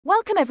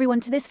Welcome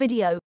everyone to this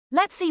video.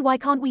 Let's see why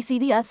can't we see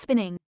the Earth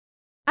spinning.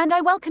 And I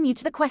welcome you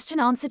to the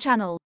question answer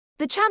channel.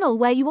 The channel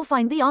where you will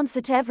find the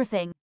answer to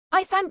everything.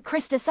 I thank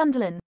Krister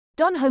Sundelin,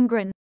 Don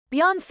Holmgren,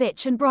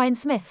 Vantage and Brian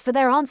Smith for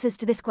their answers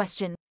to this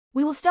question.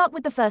 We will start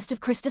with the first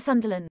of Krister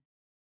Sundelin.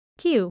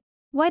 Q.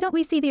 Why don't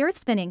we see the Earth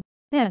spinning?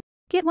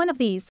 Get one of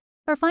these.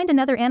 Or find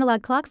another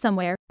analog clock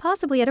somewhere,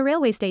 possibly at a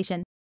railway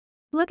station.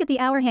 Look at the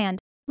hour hand.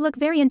 Look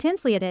very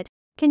intensely at it.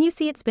 Can you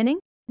see it spinning?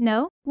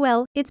 No?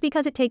 Well, it's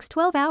because it takes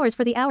 12 hours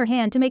for the hour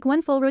hand to make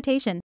one full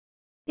rotation.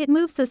 It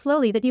moves so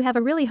slowly that you have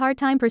a really hard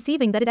time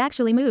perceiving that it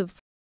actually moves.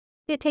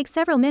 It takes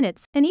several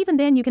minutes, and even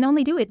then you can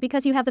only do it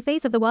because you have the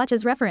face of the watch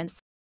as reference.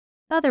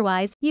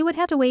 Otherwise, you would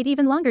have to wait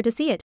even longer to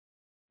see it.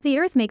 The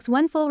Earth makes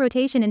one full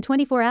rotation in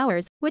 24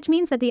 hours, which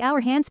means that the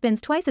hour hand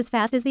spins twice as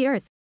fast as the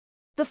Earth.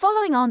 The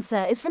following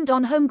answer is from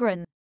Don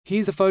Holmgren.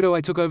 Here's a photo I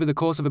took over the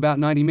course of about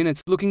 90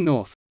 minutes, looking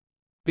north.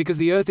 Because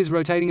the Earth is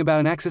rotating about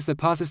an axis that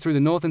passes through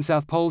the north and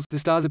south poles, the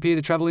stars appear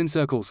to travel in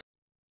circles.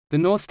 The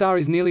North Star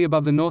is nearly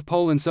above the North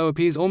Pole and so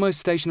appears almost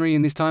stationary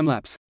in this time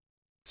lapse.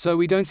 So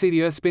we don't see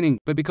the Earth spinning,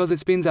 but because it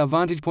spins our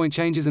vantage point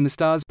changes and the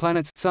stars,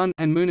 planets, sun,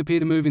 and moon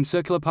appear to move in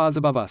circular paths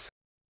above us.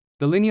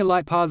 The linear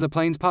light paths are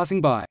planes passing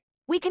by.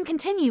 We can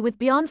continue with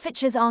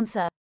Vantage's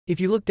answer. If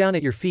you look down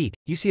at your feet,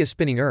 you see a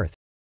spinning Earth.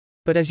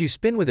 But as you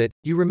spin with it,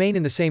 you remain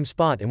in the same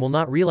spot and will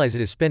not realize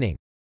it is spinning.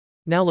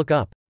 Now look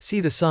up.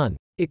 See the sun.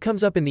 It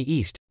comes up in the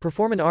east,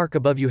 perform an arc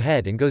above your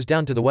head and goes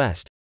down to the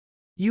west.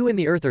 You and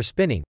the Earth are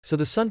spinning, so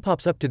the sun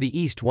pops up to the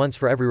east once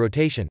for every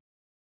rotation.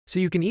 So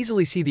you can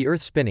easily see the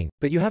Earth spinning,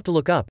 but you have to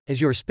look up,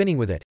 as you are spinning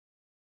with it.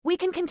 We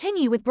can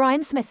continue with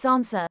Brian Smith's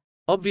answer.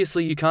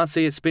 Obviously you can't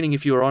see it spinning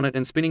if you are on it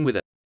and spinning with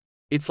it.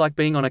 It's like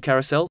being on a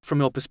carousel. From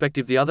your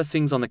perspective the other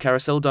things on the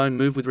carousel don't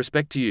move with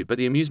respect to you, but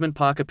the amusement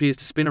park appears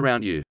to spin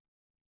around you.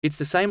 It's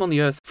the same on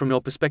the Earth. From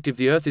your perspective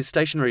the Earth is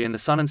stationary and the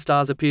sun and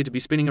stars appear to be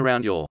spinning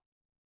around your.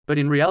 But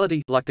in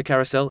reality, like the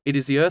carousel, it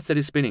is the Earth that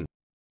is spinning.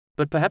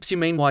 But perhaps you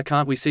mean why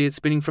can't we see it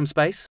spinning from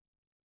space?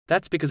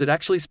 That's because it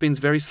actually spins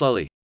very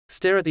slowly.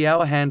 Stare at the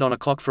hour hand on a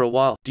clock for a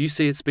while. Do you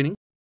see it spinning?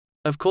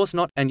 Of course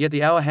not, and yet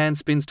the hour hand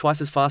spins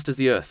twice as fast as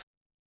the Earth.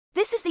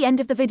 This is the end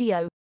of the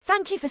video.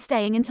 Thank you for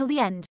staying until the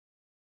end.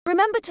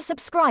 Remember to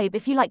subscribe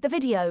if you like the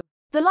video.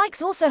 The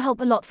likes also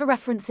help a lot for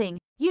referencing.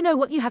 You know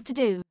what you have to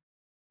do.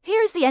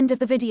 Here is the end of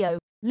the video.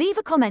 Leave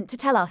a comment to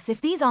tell us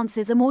if these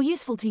answers are more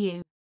useful to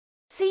you.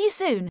 See you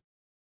soon.